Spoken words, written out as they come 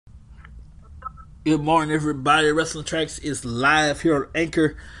Good morning, everybody. Wrestling Tracks is live here on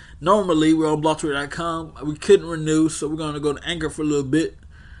Anchor. Normally, we're on blogtalk.com. We couldn't renew, so we're going to go to Anchor for a little bit.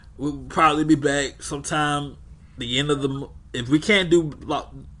 We'll probably be back sometime the end of the. If we can't do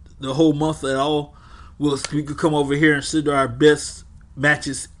the whole month at all, we could come over here and sit our best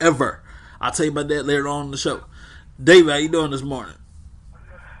matches ever. I'll tell you about that later on in the show. Dave, how you doing this morning?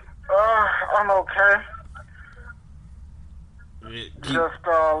 I'm okay. Just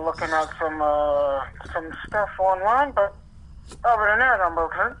looking at some stuff online, but other than that, I'm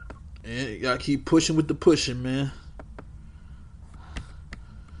okay. Yeah, you gotta keep pushing with the pushing, man.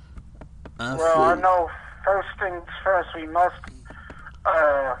 I know first things first, we must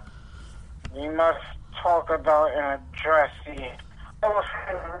talk about and address the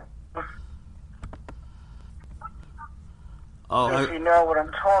elephant. If you know what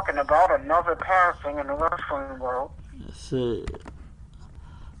I'm talking about, another passing in the wrestling world.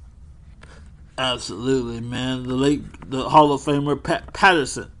 Absolutely, man. The Hall of Famer Pat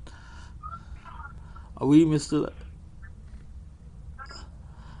Patterson. Are we Mr.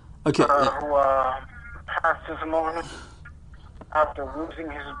 Okay. Who passed this morning after losing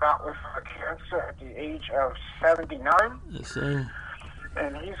his bout with cancer at the age of 79. Yes, sir.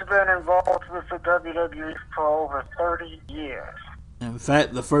 And he's been involved with the WWE for over 30 years. In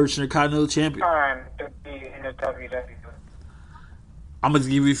fact, the first Intercontinental Champion. Time to be in the WWE. I'm going to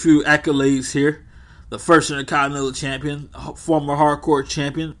give you a few accolades here. The first Intercontinental Champion, former Hardcore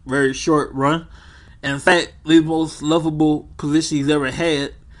Champion, very short run. And in fact, the most lovable position he's ever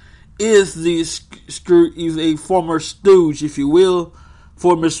had is he's a former stooge, if you will,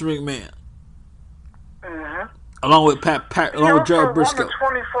 for Mr. McMahon. Mm-hmm. Along with along with Gerald Briscoe. He also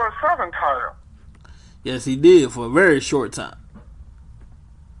won the 24/7 title. Yes, he did for a very short time.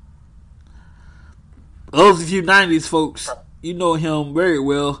 Those of you 90s folks, you know him very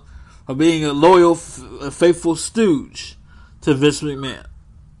well for being a loyal, faithful stooge to Vince McMahon.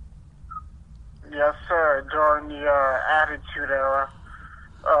 Yes, sir. During the Attitude Era,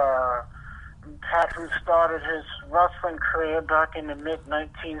 Pat, who started his wrestling career back in the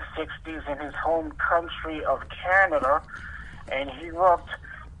mid-1960s in his home country of Canada, and he worked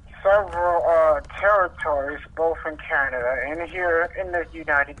several territories, both in Canada and here in the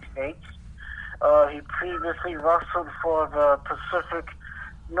United States. He previously wrestled for the Pacific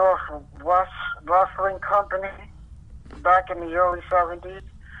Northwest Wrestling Company back in the early 70s.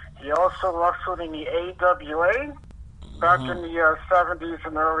 He also wrestled in the AWA back in the 70s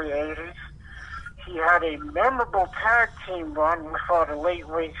and early 80s. He had a memorable tag team run with the late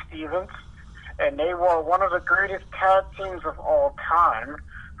Ray Stevens, and they were one of the greatest tag teams of all time.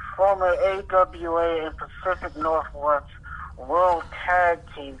 Former AWA and Pacific Northwest World Tag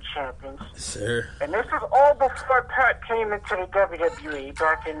Team Champions. Sir. And this is all before Pat came into the WWE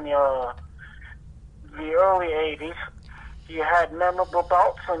back in the early 80s. He had memorable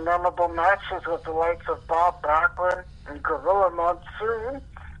bouts and memorable matches with the likes of Bob Backlund and Gorilla Monsoon.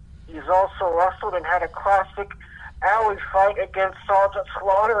 He's also wrestled and had a classic alley fight against Sergeant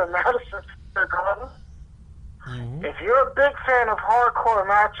Slaughter in Madison Square Garden. Mm-hmm. If you're a big fan of hardcore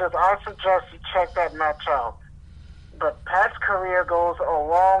matches, I suggest you check that match out. But Pat's career goes a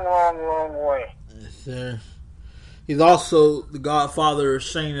long, long, long way. Yes, sir. He's also the godfather of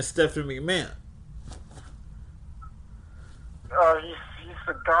Shane and Stephanie McMahon. He's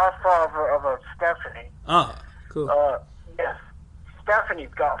the godfather of Stephanie. Oh, cool. Yes.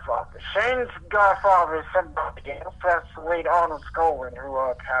 Stephanie's godfather. Shane's godfather is somebody else. That's late Arnold Skaaland,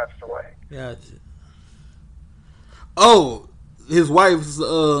 who passed away. Gotcha. Oh, his wife's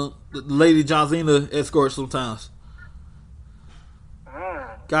Lady John Cena escort sometimes.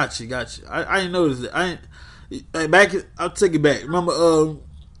 Gotcha. I didn't notice that. I'll take it back. Remember,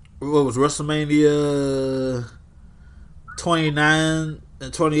 what was WrestleMania 29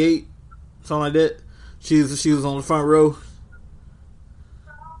 and 28, something like that. She was on the front row.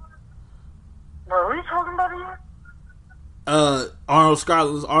 What were you talking about again?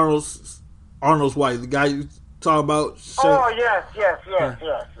 Arnold's wife, the guy you talking about. Oh yes.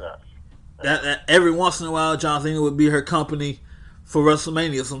 That every once in a while, John Cena would be her company for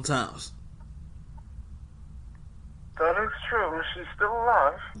WrestleMania sometimes. That is true. She's still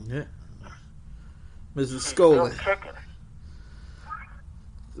alive. Yeah. Mrs. Skaaland. Still kicking.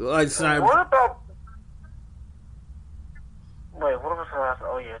 What about... Wait, what was the last...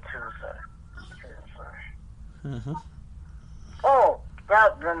 Oh, yeah, Tuesday. Mm-hmm. Oh,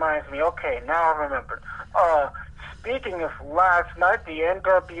 that reminds me. Okay, now I remember. Speaking of last night, the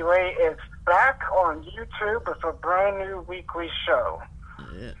NWA is back on YouTube with a brand new weekly show.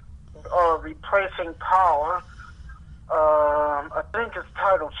 Yeah. Replacing Power. I think it's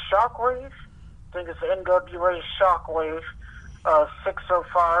titled Shockwave. I think it's NWA Shockwave,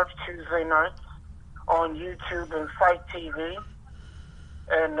 6:05 Tuesday nights on YouTube and Fight TV.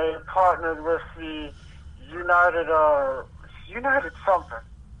 And they partnered with the United something,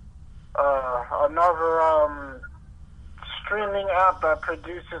 another streaming app that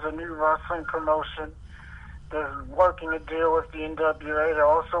produces a new wrestling promotion. They're working a deal with the NWA. They're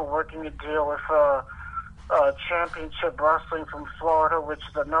also working a deal with Championship Wrestling from Florida, which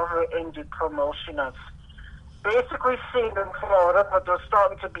is another indie promotion that's basically seen in Florida, but they're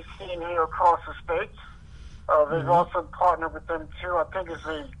starting to be seen here across the states. They've also partnered with them too. I think it's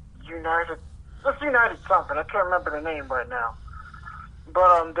United something. I can't remember the name right now.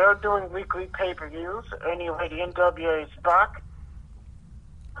 But they're doing weekly pay-per-views. Anyway, the NWA is back.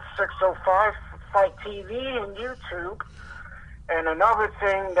 6:05 Fight TV and YouTube. And another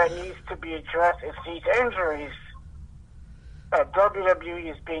thing that needs to be addressed is these injuries that WWE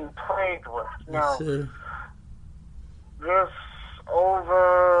is being plagued with. Now, there's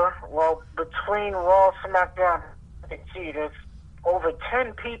between Raw, SmackDown, and NXT, there's over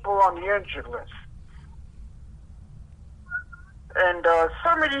 10 people on the injured list. And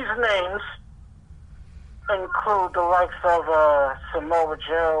some of these names include the likes of Samoa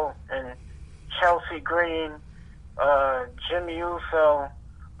Joe and Chelsea Green, Jimmy Uso,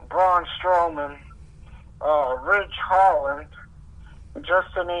 Braun Strowman, Ridge Holland,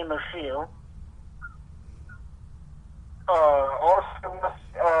 just to name a few. Also,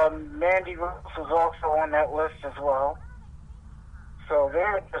 Mandy Rose is also on that list as well. So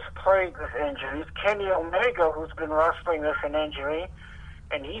they're just plagued with injuries. Kenny Omega, who's been wrestling with an injury,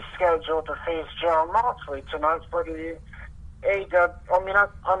 and he's scheduled to face John Moxley tonight for the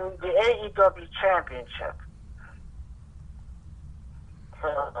AEW Championship. So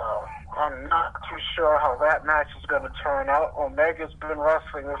I'm not too sure how that match is going to turn out. Omega's been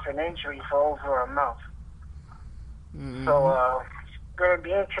wrestling with an injury for over a month. Mm-hmm. So it's going to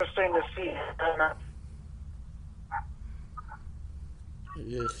be interesting to see.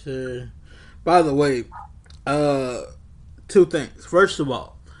 Yes, sir. By the way, two things. First of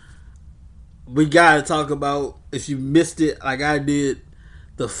all, we got to talk about, if you missed it like I did,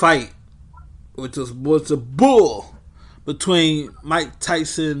 the fight, which was a bull between Mike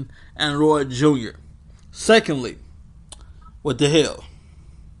Tyson and Roy Jr. Secondly, what the hell?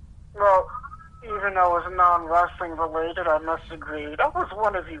 Well, even though it's non-wrestling related, I must agree, that was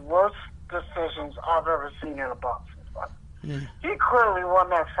one of the worst decisions I've ever seen in a boxing fight. Yeah. He clearly won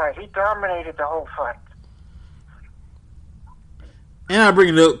that fight. He dominated the whole fight. And I bring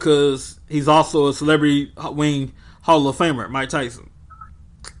it up because he's also a celebrity wing Hall of Famer, Mike Tyson.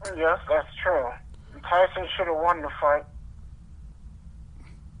 Yes, that's true. Tyson should have won the fight.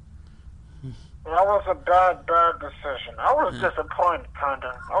 That was a bad decision. I was disappointed, kind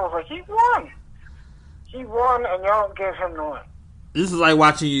of. I was like, he won. He won, and y'all gave him the win. This is like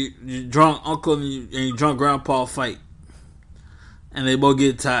watching your drunk uncle and your drunk grandpa fight. And they both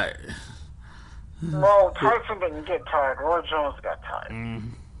get tired. Well, Tyson didn't get tired. Roy Jones got tired.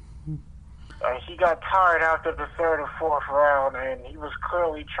 Mm-hmm. He got tired after the third or fourth round, and he was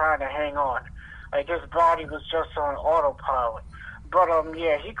clearly trying to hang on. Like, his body was just on autopilot. But,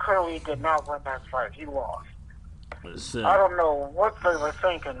 yeah, he clearly did not win that fight. He lost. I don't know what they were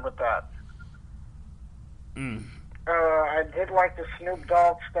thinking with that. I did like the Snoop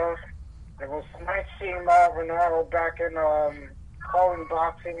Dogg stuff. It was nice seeing Marvin Arnold back in calling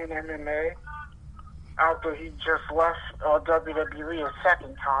boxing and MMA after he just left WWE a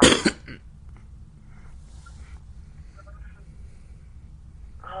second time.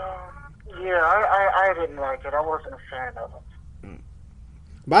 I didn't like it. I wasn't a fan of it.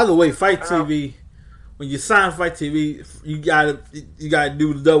 By the way, Fight TV, when you sign Fight TV, you gotta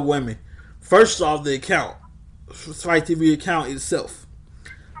do the double whammy. First off, the account, Fight TV account itself.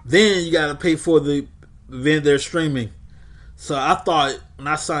 Then you gotta pay for the event they're streaming. So I thought when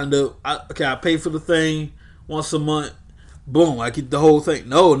I signed up, I pay for the thing once a month. Boom, I get the whole thing.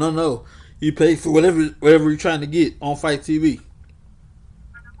 No. You pay for whatever you're trying to get on Fight TV.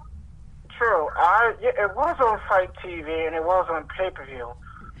 True. It was on Fight TV and it was on pay-per-view.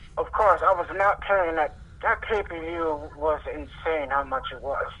 Of course, I was not paying that. That pay-per-view was insane how much it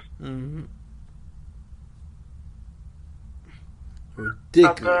was. Mm-hmm.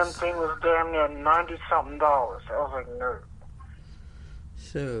 Ridiculous. That damn thing was damn near $90-something. I was like, no.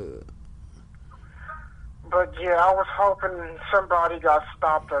 So. But yeah, I was hoping somebody got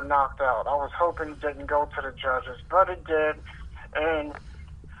stopped or knocked out. I was hoping it didn't go to the judges, but it did. And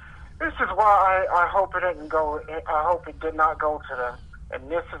this is why I hope it didn't go. I hope it did not go to them. And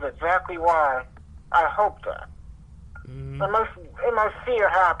this is exactly why I hope that. Mm-hmm. And my fear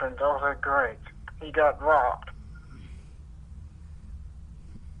happened. I was like, great. he got robbed.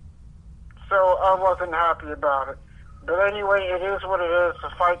 So I wasn't happy about it. But anyway, it is what it is. The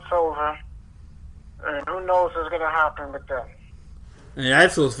fight's over. And who knows what's going to happen with them. And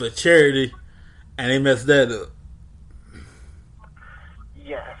that was for charity, and they messed that up.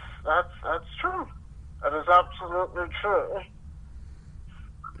 Yes, that's true. That is absolutely true.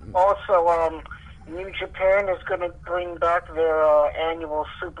 Also, New Japan is going to bring back their annual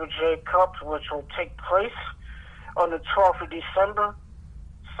Super J Cup, which will take place on the 12th of December.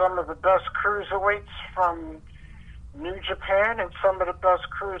 Some of the best cruiserweights from New Japan and some of the best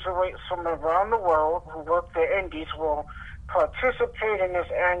cruiserweights from around the world who work the indies will participate in this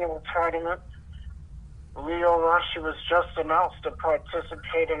annual tournament. Leo Rush was just announced to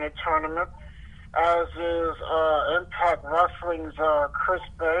participate in the tournament, as is Impact Wrestling's Chris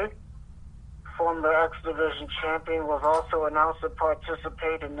Bay, former X Division champion, was also announced to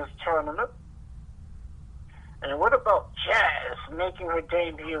participate in this tournament. And what about Jazz making her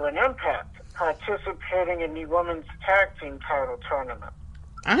debut in Impact, participating in the women's tag team title tournament?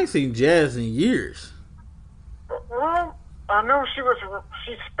 I ain't seen Jazz in years. Well, I know she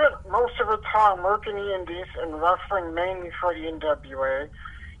spent most of her time working the indies and wrestling mainly for the NWA.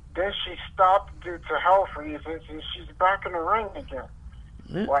 Then she stopped due to health reasons, and she's back in the ring again.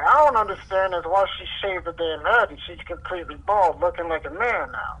 Yeah. What I don't understand is why she shaved her damn head and she's completely bald, looking like a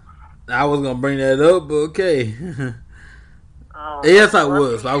man now. I was gonna bring that up, but okay. Yes, I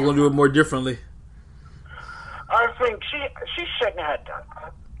was. I was gonna do it more differently. I think she shouldn't have done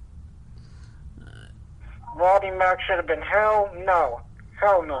that. Roddy Mack should have been hell no.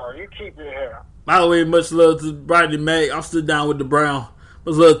 You keep it here. By the way, much love to Rodney Mack. I'm still down with the Brown.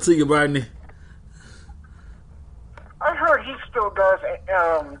 Much love to you, Rodney. I heard he still does.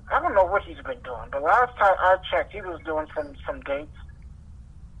 I don't know what he's been doing, but last time I checked, he was doing some dates.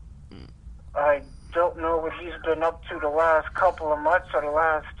 I don't know what he's been up to the last couple of months or the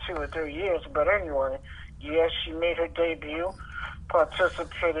last 2 or 3 years, but anyway, yes, she made her debut,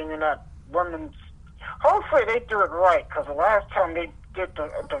 participating in that women's. Hopefully they do it right, because the last time they did the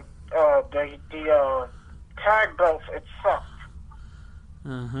tag belts, it sucked.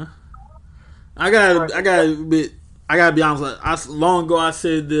 I gotta be honest. Long ago I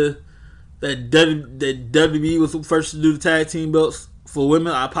said that WWE was the first to do the tag team belts for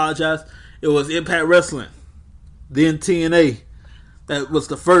women. I apologize. It was Impact Wrestling, then TNA, that was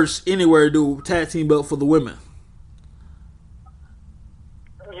the first anywhere to do a tag team belt for the women.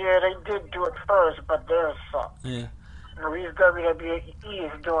 Yeah, they did do it first, but theirs sucked. Yeah. At least WWE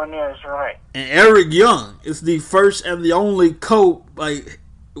is doing theirs right. And Eric Young is the first and the only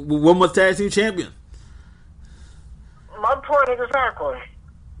women's tag team champion. My point is exactly.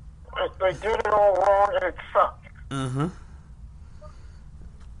 They did it all wrong and it sucked.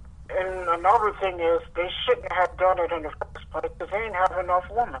 And another thing is, they shouldn't have done it in the first place because they didn't have enough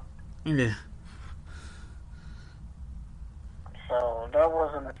women. Yeah. So that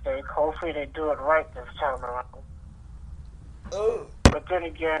was a mistake. Hopefully they do it right this time around. Oh. But then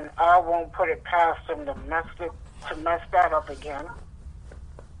again, I won't put it past them to mess that up again.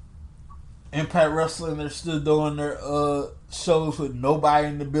 Impact Wrestling, they're still doing their shows with nobody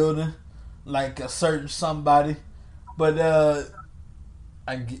in the building, like a certain somebody. But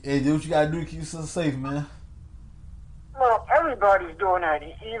hey, do what you gotta do to keep yourself safe, man. Well, everybody's doing that.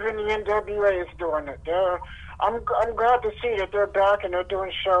 Even the NWA is doing it. I'm glad to see that they're back and they're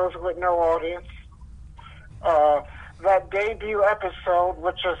doing shows with no audience. That debut episode,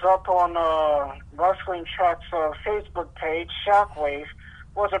 which is up on Wrestling Track's Facebook page, Shockwave,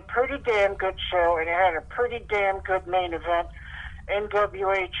 was a pretty damn good show, and it had a pretty damn good main event.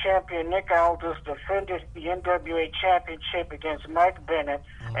 NWA champion Nick Aldis defended the NWA championship against Mike Bennett,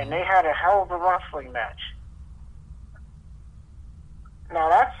 and they had a hell of a wrestling match. Now,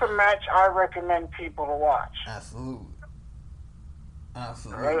 that's a match I recommend people to watch. Absolutely.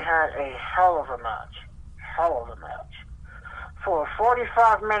 They had a hell of a match. For a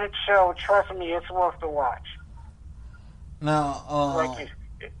 45-minute show, trust me, it's worth the watch. Now,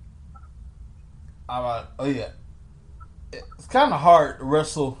 it's kind of hard to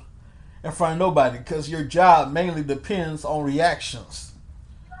wrestle in front of nobody because your job mainly depends on reactions.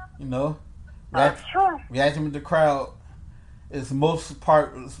 You know, that's true. Reacting with the crowd is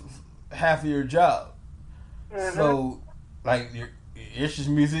half of your job. So, it's just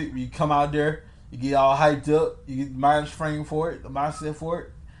music. You come out there, you get all hyped up, you get the mind frame for it, the mindset for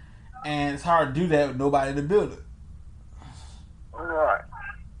it, and it's hard to do that with nobody in the building. Right.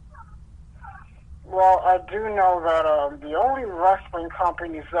 Well, I do know that the only wrestling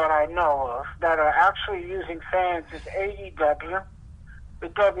companies that I know of that are actually using fans is AEW, the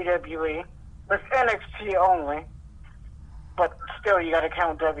WWE, It's NXT only, but still you got to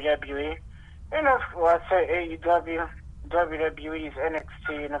count WWE. And I say AEW, WWE's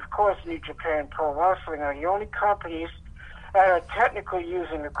NXT, and of course New Japan Pro Wrestling are the only companies that are technically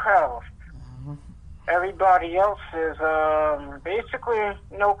using a crowd. Everybody else is basically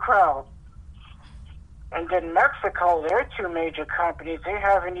no crowd. And then Mexico, their two major companies, they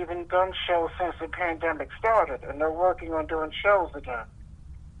haven't even done shows since the pandemic started, and they're working on doing shows again.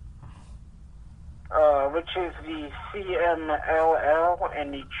 Which is the CMLL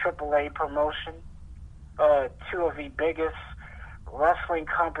and the AAA promotion, two of the biggest wrestling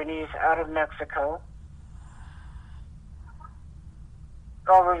companies out of Mexico.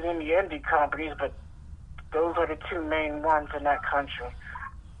 Other than the indie companies, but those are the two main ones in that country.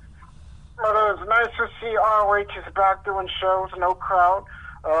 But it's nice to see ROH is back doing shows, no crowd.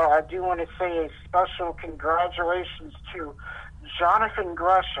 I do want to say a special congratulations to Jonathan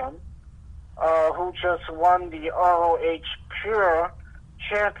Gresham, who just won the ROH Pure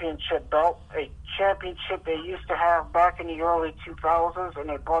Championship belt, a championship they used to have back in the early 2000s, and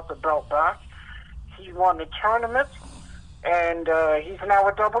they brought the belt back. He won the tournament, and he's now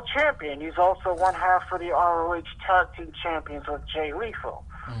a double champion. He's also one half of the ROH Tag Team Champions with Jay Lethal.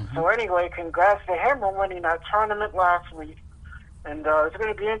 So anyway, congrats to him on winning that tournament last week. And it's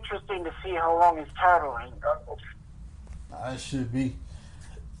going to be interesting to see how long his title reign goes. I should be.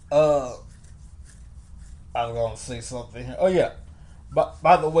 I was going to say something here. Oh, yeah.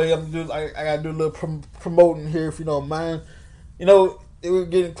 By the way, I got to do a little promoting here, if you don't mind. You know, we're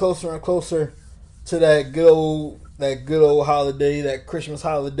getting closer and closer to that good old holiday, that Christmas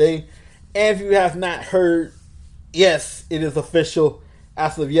holiday. And if you have not heard, yes, it is official.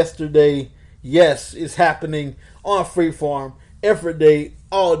 As of yesterday, yes, it's happening on Freeform every day,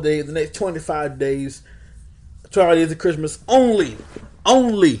 all day, the next 25 days. 12 days of Christmas only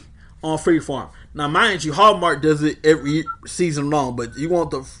on Freeform. Now, mind you, Hallmark does it every season long, but you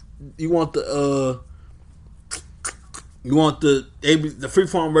want the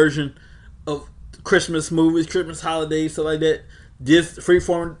Freeform version of Christmas movies, Christmas holidays, stuff like that. This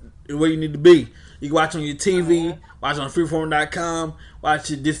Freeform is where you need to be. You can watch on your TV, watch on freeform.com, watch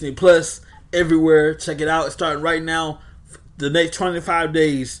it Disney Plus, everywhere. Check it out. It's starting right now. The next 25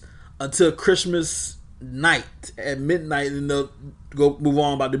 days until Christmas night at midnight, and they'll go move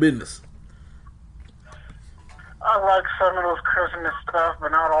on about the business. I like some of those Christmas stuff,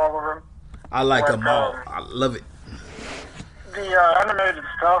 but not all of them. I like them all. I love it. The animated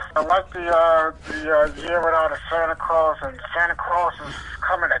stuff. I like the Year Without a Santa Claus, and Santa Claus is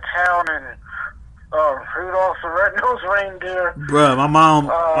coming to town, and Rudolph the Red-Nosed Reindeer. Bruh, my mom,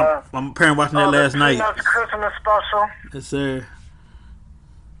 my parents watching that last night. Peanuts Christmas special. Yes, sir.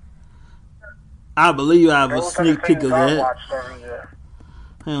 I believe I have a sneak peek of that.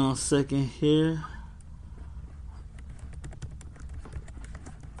 Hang on a second here.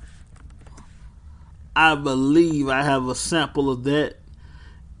 I believe I have a sample of that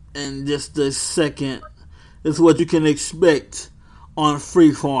in just a second. This is what you can expect on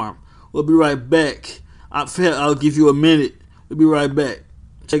Freeform. We'll be right back. I'll give you a minute. We'll be right back.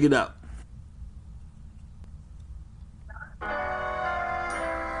 Check it out.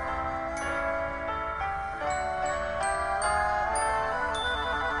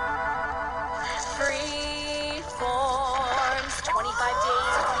 Freeforms, 25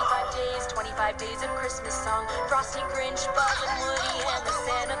 days, 25 days of Christmas song. Frosty, Grinch, Buzz, and Woody, and the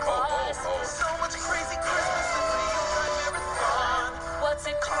Santa Claus. So much crazy Christmas to feel I never thought. What's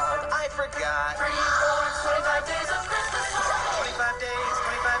it called? I forgot. Freeforms, 25 days of Christmas song. 25 days,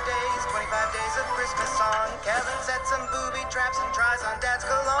 25 days, 25 days of Christmas song. Kevin sets some booby traps and tries on Dad's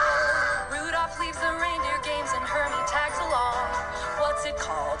cologne. Rudolph leaves the reindeer games and Hermie tags along. What's it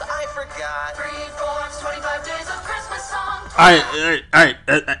called? I forgot. Freeforms, 25 days of Christmas song. Alright.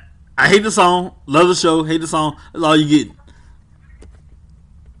 I hate the song. Love the show. Hate the song. That's all you get.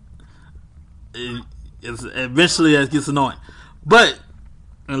 Eventually that gets annoying. But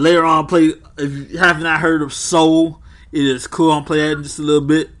and later on, play. If you have not heard of Soul, it is cool. I'll play that in just a little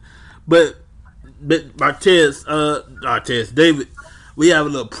bit. But David, we have a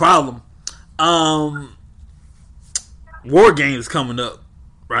little problem. War Games coming up,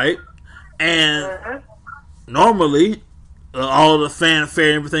 right? And normally, all the fanfare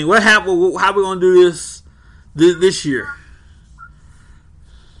and everything. What happened? How we gonna do this year?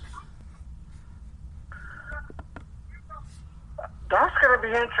 That's going to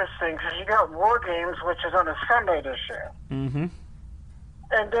be interesting because you got War Games, which is on a Sunday this year. Mm-hmm.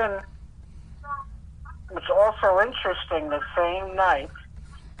 And then, what's also interesting, the same night,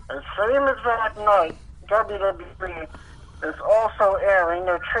 as same as that night, WWE is also airing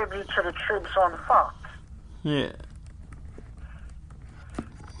their tribute to the troops on Fox. Yeah.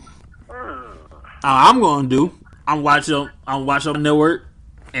 All I'm gonna do, I'm watching on the network,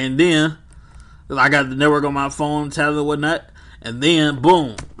 and then I got the network on my phone, tablet, and whatnot, and then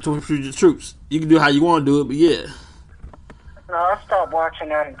boom, the troops. You can do how you want to do it, but yeah. No, I stopped watching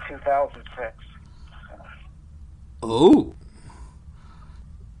that in 2006. Oh,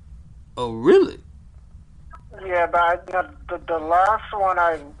 really? Yeah, but the last one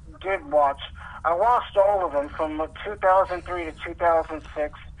I did watch, I watched all of them from 2003 to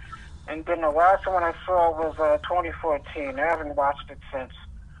 2006, and then the last one I saw was 2014. I haven't watched it since.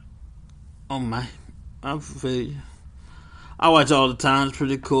 Oh my, I feel you. I watch all the time. It's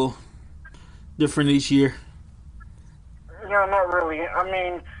pretty cool. Different each year. Yeah, not really. I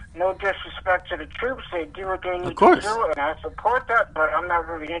mean, no disrespect to the troops. They do what they need Of course. to do, and I support that, but I'm not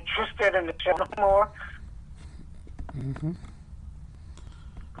really interested in the show no more. Mm-hmm.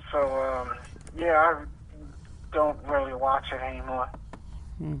 So, yeah, I don't really watch it anymore.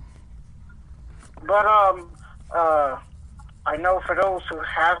 But, I know for those who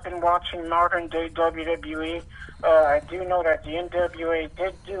have been watching modern day WWE, I do know that the NWA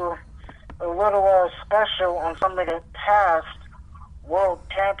did do a little special on some of the past world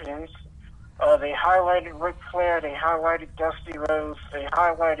champions. They highlighted Ric Flair, they highlighted Dusty Rhodes, they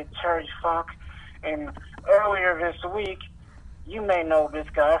highlighted Terry Funk, and earlier this week, you may know this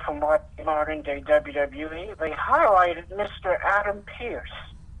guy from modern day WWE, they highlighted Mr. Adam Pearce.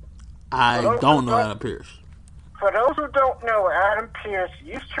 I don't know Adam Pearce. For those who don't know, Adam Pearce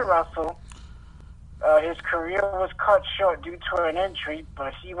used to wrestle. His career was cut short due to an injury,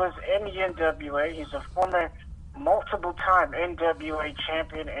 but he was in the NWA. He's a former multiple-time NWA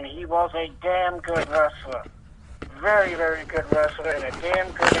champion, and he was a damn good wrestler. Very, very good wrestler, and a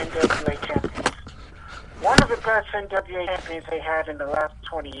damn good NWA champion. One of the best NWA champions they had in the last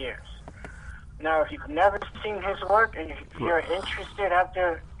 20 years. Now, if you've never seen his work, and if you're interested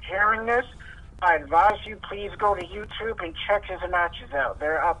after hearing this, I advise you, please go to YouTube and check his matches out.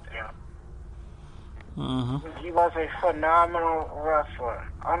 They're up there. Mm-hmm. He was a phenomenal wrestler.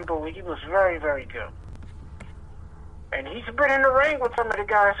 Unbelievable. He was very, very good. And he's been in the ring with some of the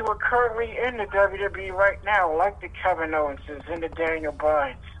guys who are currently in the WWE right now, like the Kevin Owenses and the Daniel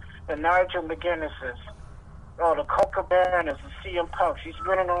Bryans, the Nigel McGuinnesses, the Colt Cabanas, the CM Punks. He's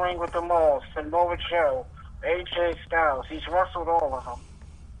been in the ring with them all. Samoa Joe, AJ Styles. He's wrestled all of them.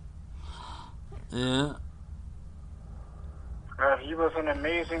 Yeah. He was an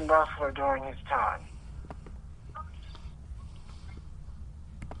amazing wrestler during his time.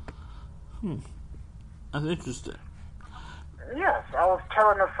 That's interesting. Yes, I was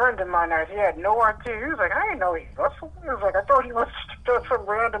telling a friend of mine that he had no idea. He was like, I didn't know he wrestled. He was like, I thought he was just some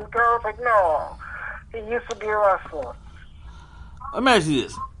random girl. I was like, no, he used to be a wrestler. Let me ask you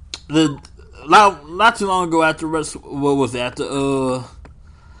this: not too long ago after not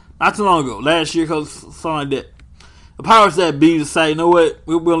too long ago, last year, cause something like that, the powers that be to say, you know what,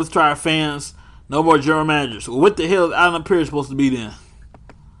 let's try our fans. No more general managers. Well, what the hell is Adam Pearce supposed to be then?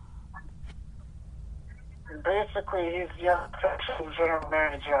 Basically, he's the unofficial general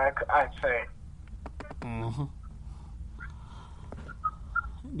manager, I'd say. Mm-hmm.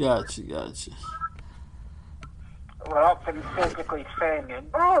 Gotcha. Without them physically saying it.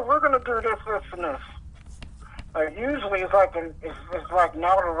 Oh, we're going to do this, and this. Usually it's like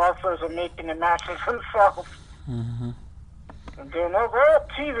now the wrestlers are making the matches themselves. Mm-hmm. And then,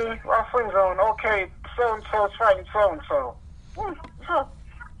 TV, wrestling zone, okay, so-and-so's fighting so-and-so.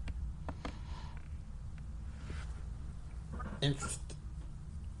 Interesting.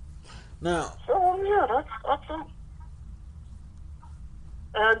 Now, So, yeah, that's it.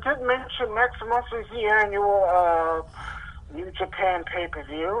 And I did mention next month is the annual New Japan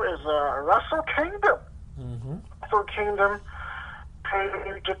pay-per-view is Wrestle Kingdom. mm-hmm. Wrestle Kingdom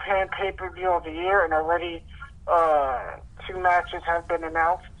New Japan pay-per-view of the year, and already 2 matches have been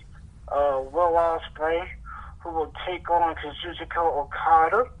announced. Will Ospreay, who will take on Kazuchika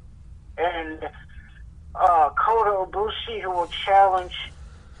Okada, and Kota Ibushi, who will challenge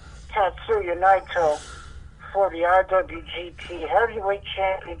Tatsuya Naito for the IWGP Heavyweight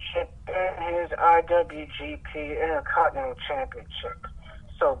Championship and his IWGP Intercontinental Championship.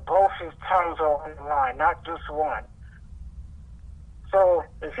 So both his titles are on the line, not just one. So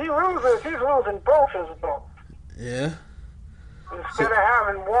if he loses, he's losing both his belts. Yeah. Instead of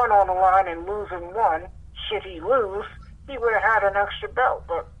having one on the line and losing one, should he lose, he would have had an extra belt.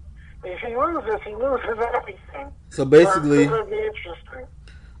 But if he loses everything. So basically, it's going to be interesting.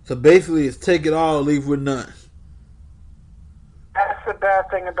 It's take it all, leave with none. That's the bad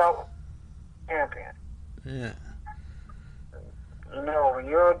thing about champion. Yeah. You know, when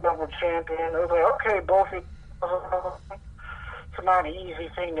you're a double champion, it was like, okay, both of you, it's not an easy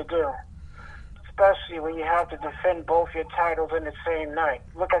thing to do. Especially when you have to defend both your titles in the same night.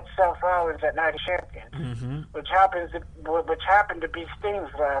 Look at Seth Rollins at Night of Champions, which happened to be Sting's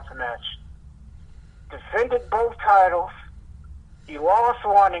last match. Defended both titles. He lost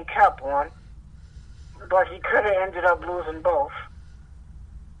one and kept one, but he could have ended up losing both.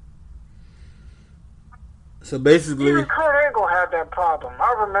 So basically, even Kurt Angle had that problem.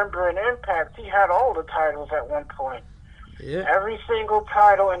 I remember in Impact, he had all the titles at one point. yeah, Every single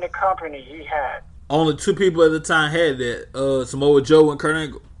title in the company he had. only two people at the time had that: Samoa Joe and Kurt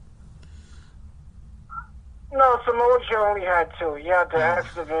Angle. No, Samoa Joe only had two. He had the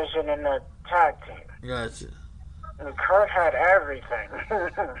X Division and the tag team. Gotcha. And Kurt had everything.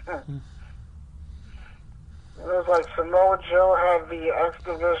 It was like Samoa Joe had the X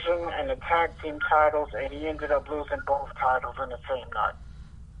Division and the tag team titles, and he ended up losing both titles in the same night.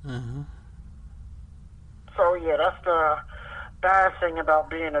 Mm-hmm. So yeah, that's the bad thing about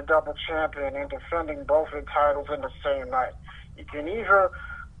being a double champion and defending both your titles in the same night. You can either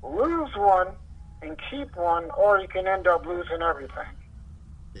lose one and keep one, or you can end up losing everything.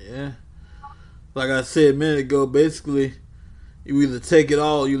 Yeah. Like I said a minute ago, basically, you either take it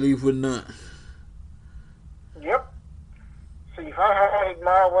all or you leave with none. Yep. See, if I had it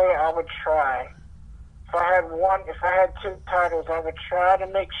my way, I would try. If I had two titles, I would try to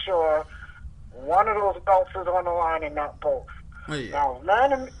make sure one of those belts is on the line and not both. Oh, yeah.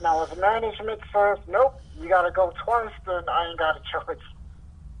 Now, as management says, nope, you got to go twice, then I ain't got a choice.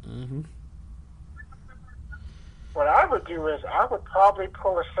 Mm-hmm. What I would do is I would probably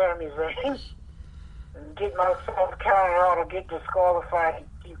pull a Sami Zayn and get myself counted out or get disqualified and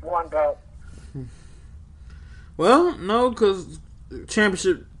keep one belt. Well, no, because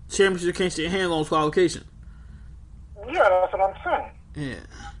championship can't stay hand on qualification. Yeah, that's what I'm saying. Yeah.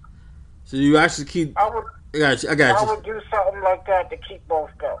 So you actually keep. I would I got you. I would do something like that to keep both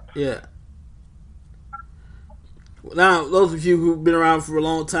belts. Yeah. Now, those of you who've been around for a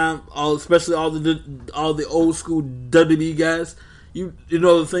long time, especially all the old school WWE guys, you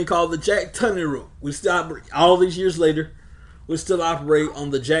know the thing called the Jack Tunney rule. We still operate, all these years later, we still operate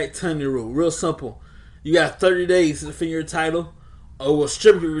on the Jack Tunney rule. Real simple. You got 30 days to defend your title, or we'll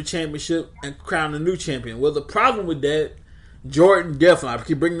strip you of your championship and crown a new champion. Well, the problem with that, Jordan Devlin, I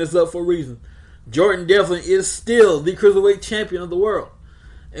keep bringing this up for a reason. Jordan Devlin is still the cruiserweight champion of the world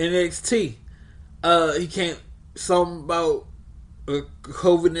in NXT. He can't. Something about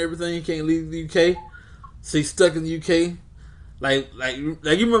COVID and everything. He can't leave the UK, so he's stuck in the UK. Like you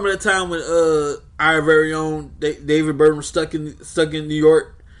remember that time when our very own David Byrne was stuck in New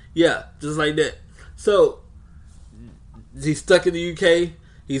York? Yeah, just like that. So he's stuck in the UK.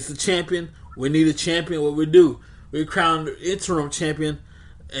 He's the champion. We need a champion. What we do? We crown the interim champion,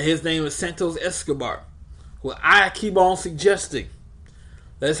 and his name is Santos Escobar. Well, I keep on suggesting,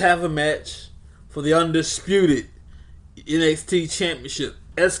 let's have a match for the undisputed NXT Championship.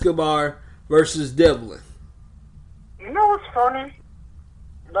 Escobar versus Devlin. You know what's funny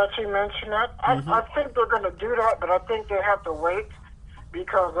that you mentioned that? I think they're going to do that, but I think they have to wait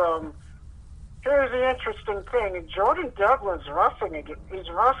because here's the interesting thing. Jordan Devlin's wrestling again. He's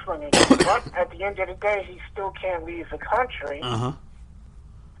wrestling again, but at the end of the day, he still can't leave the country.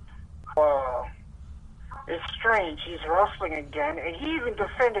 It's strange. He's wrestling again, and he even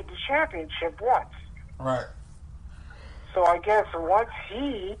defended the championship once. Right. So I guess once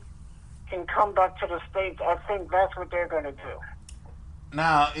he can come back to the States, I think that's what they're going to do.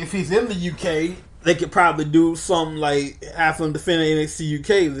 Now, if he's in the UK, they could probably do something like have him defend NXT UK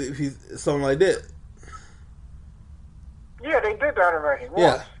if he's something like that. Yeah, they did that already. Once,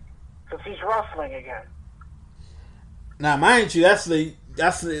 Yeah. because he's wrestling again. Now, mind you, that's the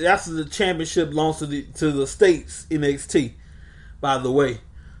championship belongs to the States NXT. By the way,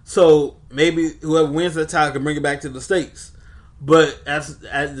 so maybe whoever wins that title can bring it back to the States, but as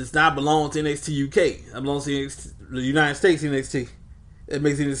it's not belong to NXT UK. It belongs to the United States NXT. It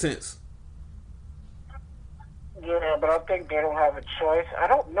makes any sense? Yeah, but I think they don't have a choice. I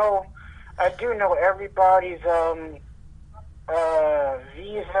don't know. I do know everybody's visa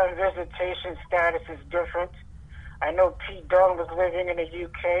and visitation status is different. I know Pete Dunne was living in the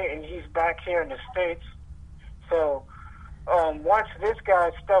UK and he's back here in the States. So once this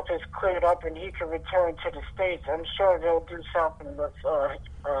guy's stuff is cleared up and he can return to the States, I'm sure they'll do something with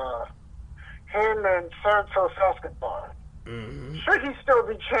him and Santos Escobar. Should he still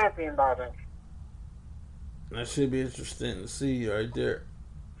be champion by then? That should be interesting to see right there.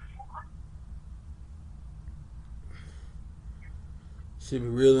 Should be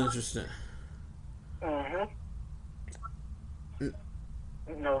real interesting.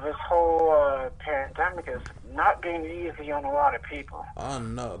 this whole pandemic is not being easy on a lot of people. Oh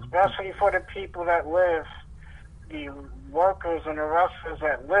no. Especially for the people that live, the workers and the wrestlers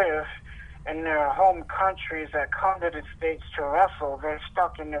that live in their home countries that come to the States to wrestle. They're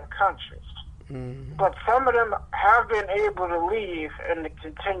stuck in their countries. Mm-hmm. But some of them have been able to leave and to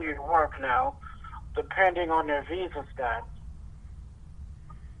continue to work now, depending on their visa status.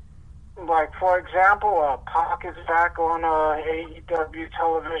 Like, for example, Pac is back on AEW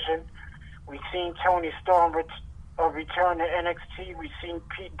television. We've seen Tony Storm return to NXT. We've seen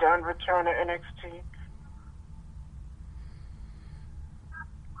Pete Dunne return to NXT.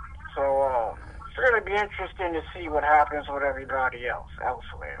 So it's going to be interesting to see what happens with everybody else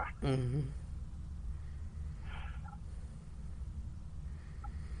elsewhere. Mm-hmm.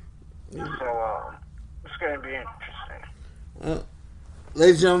 So it's going to be interesting.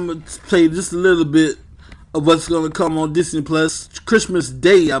 Ladies and gentlemen, play just a little bit of what's going to come on Disney Plus. Christmas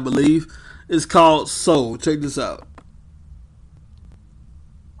Day, I believe. It's called Soul. Check this out.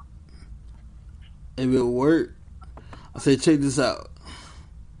 If it'll work, I say check this out.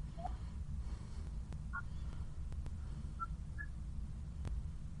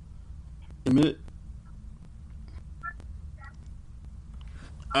 A minute.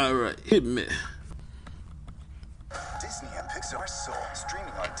 Alright, hit me. Disney and Pixar Soul,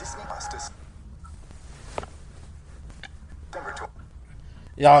 streaming on Disney Plus. December 12th.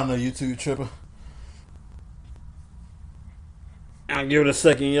 Y'all know YouTube tripping. I'll give it a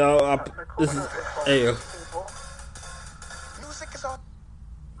second, y'all. This is Ayo. Music is all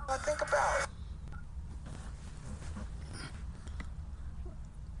I think about.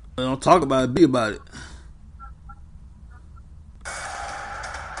 Don't talk about it, be about it.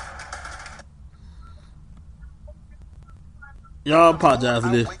 Y'all apologize for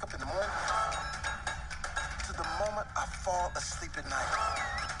I this. wake up in the morning to the moment I fall asleep at night.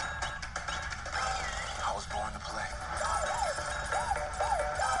 I was born to play.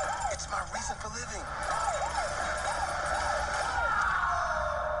 It's my reason for living.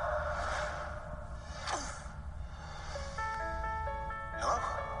 Hello?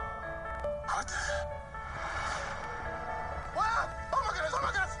 What? Wow! Oh my goodness! Oh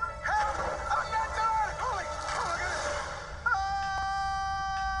my goodness! Help! I'm not done! Holy! Oh my goodness!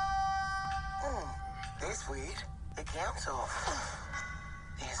 This weed, it counts off.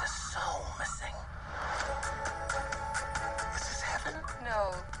 There's a soul missing. Is this heaven?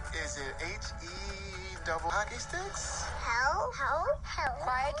 No. Is it H-E double hockey sticks? Hell?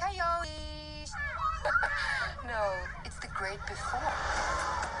 Quiet coyotes. No, it's the great before.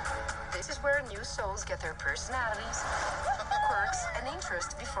 This is where new souls get their personalities, quirks, and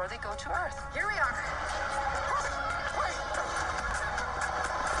interests before they go to Earth. Here we are.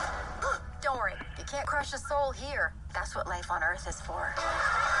 Don't worry, you can't crush a soul here. That's what life on Earth is for.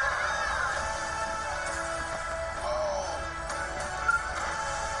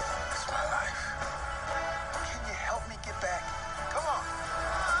 It's my life. Can you help me get back? Come on.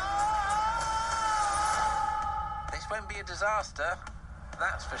 This won't be a disaster,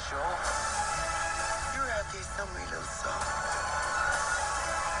 that's for sure. You're out there somewhere, little soul.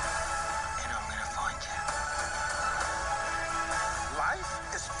 And I'm gonna find you.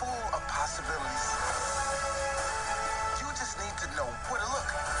 Life is full of possibilities. You just need to know where to look.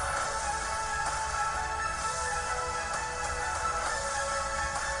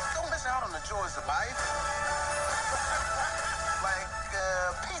 Don't miss out on the joys of life. Like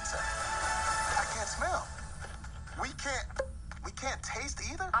pizza. I can't smell. We can't taste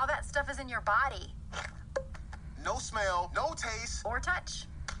either. All that stuff is in your body. No smell, no taste. Or touch.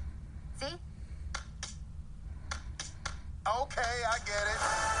 See? Okay, I get it.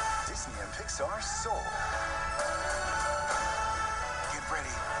 Disney and Pixar Soul. Get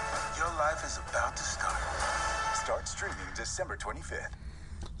ready. Your life is about to start. Start streaming December 25th.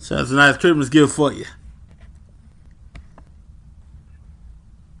 So that's a nice Christmas gift for you.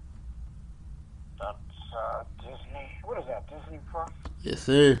 That's Disney. What is that? Disney Plus? Yes,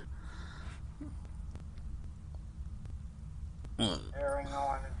 sir. Airing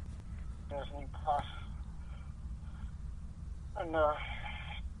on Disney Plus. And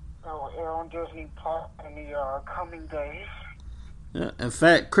it'll air on Disney Plus in the coming days. Yeah, in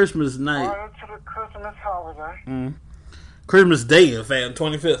fact, Christmas night, Prior to the Christmas holiday. Christmas Day, in fact,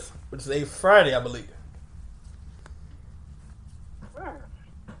 25th, which is a Friday, I believe.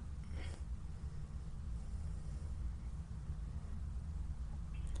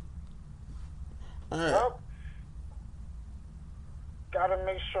 All right. Well, gotta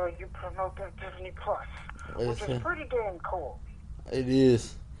make sure you promote that Disney Plus, which is pretty damn cool. It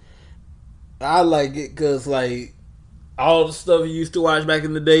is. I like it because, like, All the stuff you used to watch back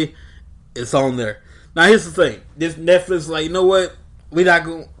in the day, it's on there. Now here's the thing: this Netflix, like, you know what? We're not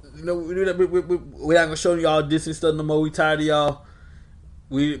gonna, we're not gonna show y'all Disney stuff no more. We tired of y'all.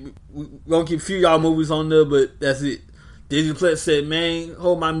 We gonna keep a few y'all movies on there, but that's it. Disney Plus said, "Man,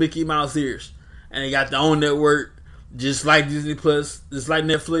 hold my Mickey Mouse ears," and they got their own network, just like Disney Plus, just like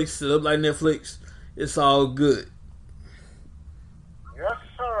Netflix, set up like Netflix. It's all good. Yes,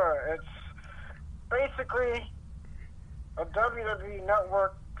 sir. It's basically a WWE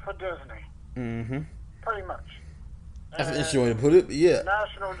network for Disney. Mm-hmm. Pretty much. That's an interesting way to put it, but yeah.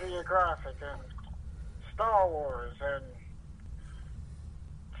 National Geographic and Star Wars and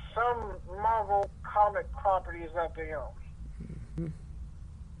some Marvel comic properties that they own. Mm-hmm.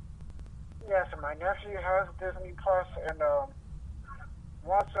 Yes, and my nephew has Disney Plus, and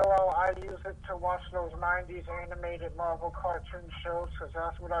once in a while I use it to watch those 90s animated Marvel cartoon shows, because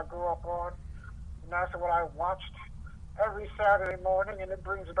that's what I grew up on. And that's what I watched every Saturday morning, and it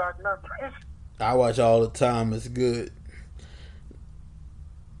brings back memories. I watch all the time. It's good.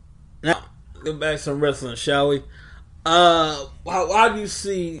 Now, get back to some wrestling, shall we? How do you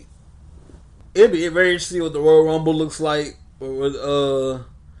see? It'd be very interesting what the Royal Rumble looks like. With huh?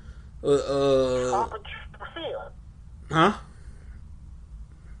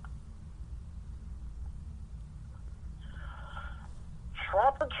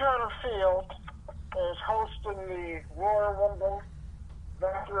 Tropicana Field is hosting the Royal Rumble.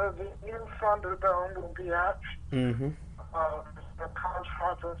 That's where the new Thunderdome will be at. Mm-hmm. The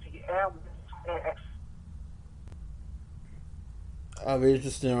controversy and Very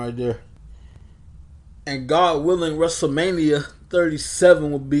interesting right there. And God willing, WrestleMania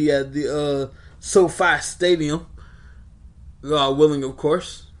 37 will be at the SoFi Stadium. God willing, of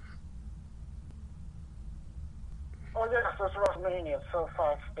course. Oh yes, that's WrestleMania at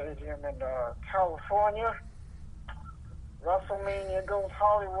SoFi Stadium in California. WrestleMania goes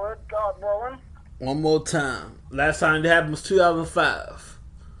Hollywood, God willing. One more time. Last time it happened was 2005.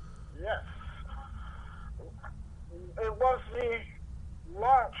 Yes. It was the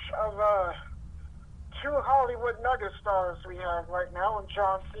launch of two Hollywood nugget stars we have right now, in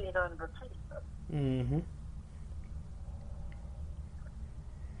John Cena and Batista. Mm-hmm.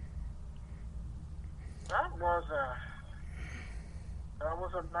 That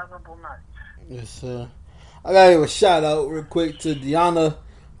was a memorable night. Yes, sir. I gotta give a shout out real quick to Deanna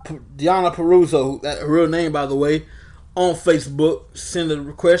Peruso, that her real name, by the way, on Facebook. Send a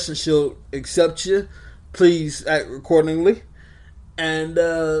request and she'll accept you. Please act accordingly. And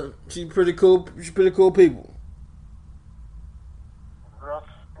she's pretty cool. She's pretty cool people.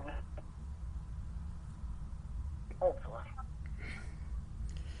 Hopefully.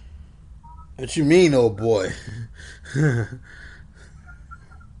 What you mean, old boy?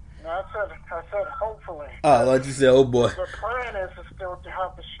 I said hopefully. Oh, like you said, oh boy. The plan is still to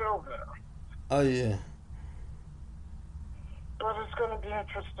have the show there. Oh yeah. But it's going to be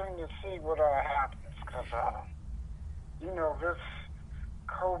interesting to see what happens, because this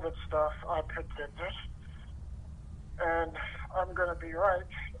COVID stuff I predicted, and I'm going to be right.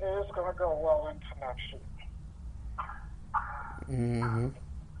 It is going to go well into next year. Mm-hmm.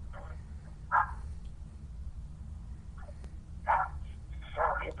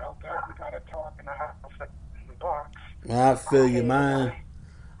 Sorry about that. We got to talk in the house in the box. I feel you, man.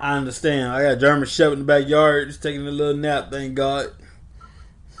 I understand. I got a German Shepherd in the backyard, just taking a little nap. Thank God.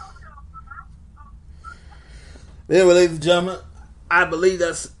 Yeah, well, ladies and gentlemen, I believe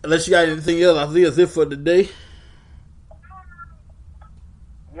that's, unless you got anything else, I think that's it for today.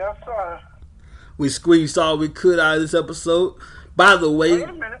 Yes, sir. We squeezed all we could out of this episode. By the way, wait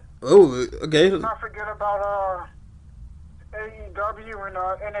a minute. Oh, okay. Let's not forget about AEW and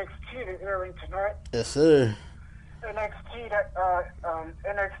NXT that's airing tonight. Yes, sir. NXT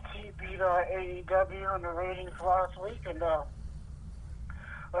beat AEW in the ratings last week, and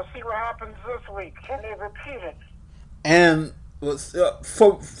let's see what happens this week. Can they repeat it? And what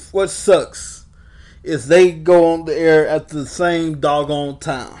sucks is they go on the air at the same doggone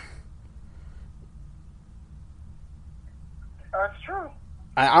time. That's true.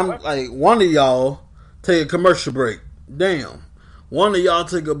 I'm like, one of y'all take a commercial break. Damn. One of y'all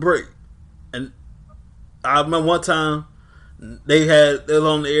take a break. And I remember one time they were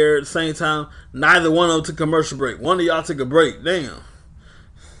on the air at the same time. Neither one of them took a commercial break. One of y'all took a break. Damn.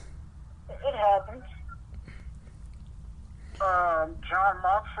 It happens. John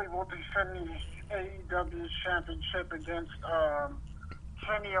Moxley will defend the AEW championship against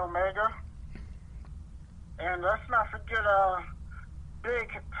Kenny Omega. And let's not forget big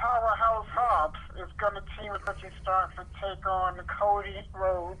powerhouse Hobbs is going to team with Ricky Starks to take on Cody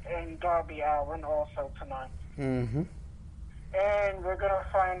Rhodes and Darby Allin also tonight. Mm-hmm. And we're going to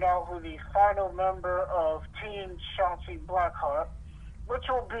find out who the final member of Team Shotzi Blackheart, which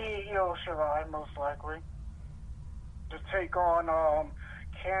will be Io Shirai, most likely, to take on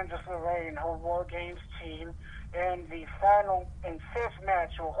Candice LeRae and her War Games team. And the final and fifth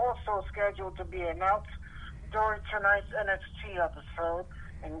match will also scheduled to be announced during tonight's NXT episode.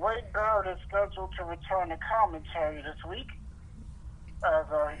 And Wade Barrett is scheduled to return to commentary this week, as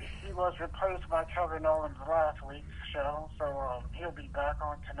he was replaced by Kevin Owens last week's show, so he'll be back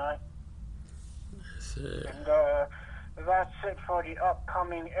on tonight. And that's it for the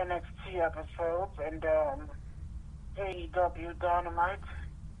upcoming NXT episodes and AEW Dynamite.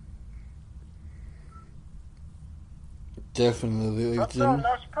 Definitely.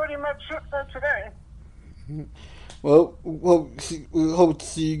 That's pretty much it for today. Well, we hope to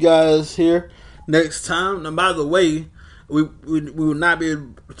see you guys here next time. Now, by the way, we will not be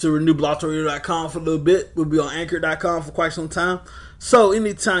able to renew BlogTalkRadio.com for a little bit. We'll be on Anchor.com for quite some time. So,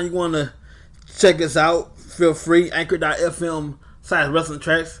 anytime you want to check us out, feel free. Anchor.fm/Wrestling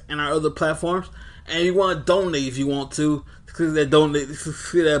Tracks and our other platforms. And you want to donate if you want to. Click that donate.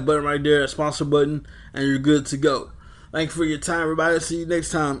 Click that button right there, that sponsor button, and you're good to go. Thank you for your time, everybody. See you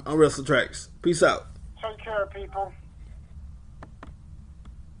next time on Wrestling Tracks. Peace out. Take care, people.